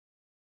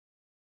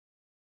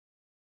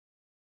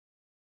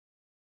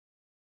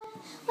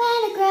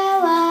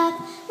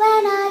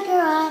When I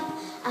grow up,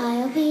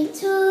 I'll be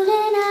tall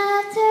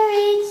enough to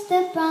reach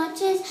the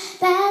branches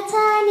that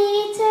I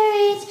need to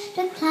reach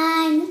to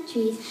climb the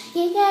trees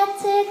you get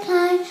to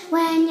climb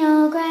when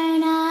you're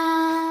grown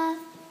up.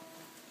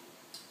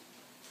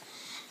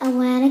 And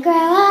when I grow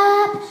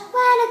up,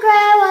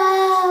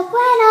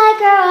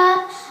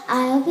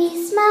 I'll be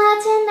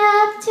smart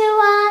enough to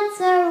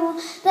answer all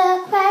the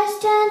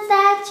questions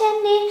that you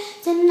need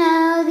to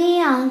know the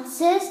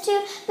answers to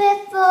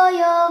before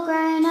you're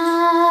grown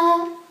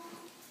up.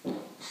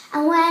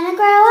 And when I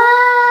grow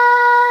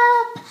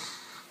up,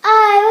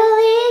 I will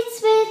eat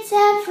sweets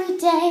every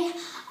day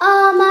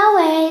on my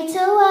way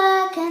to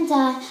work, and I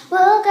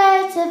will go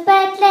to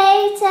bed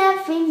late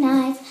every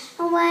night.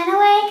 And when I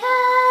wake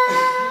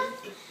up,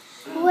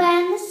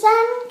 when the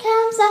sun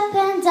comes up,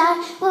 and I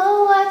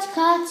will watch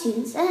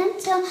cartoons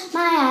until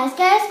my eyes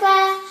go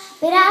square.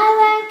 But I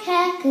won't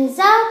care, 'cause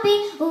I'll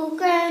be all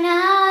grown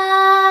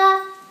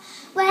up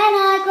when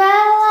I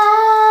grow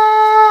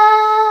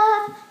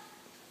up.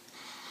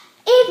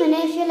 Even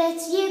if you're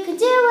little, you can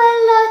do a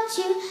lot.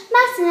 You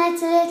mustn't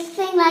let a little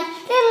thing like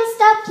little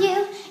stop you.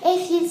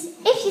 If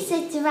you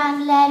sit around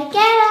and let it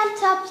get on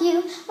top, you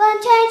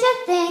won't change a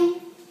thing.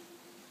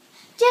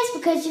 Just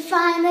because you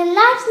find that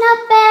life's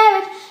not bear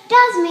it,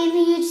 doesn't mean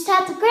that you just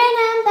have to grin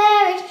and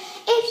bear it.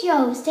 If you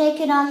always take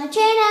it on the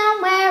chin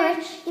and wear it,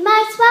 you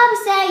might as well be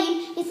saying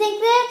you think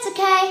that's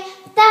okay.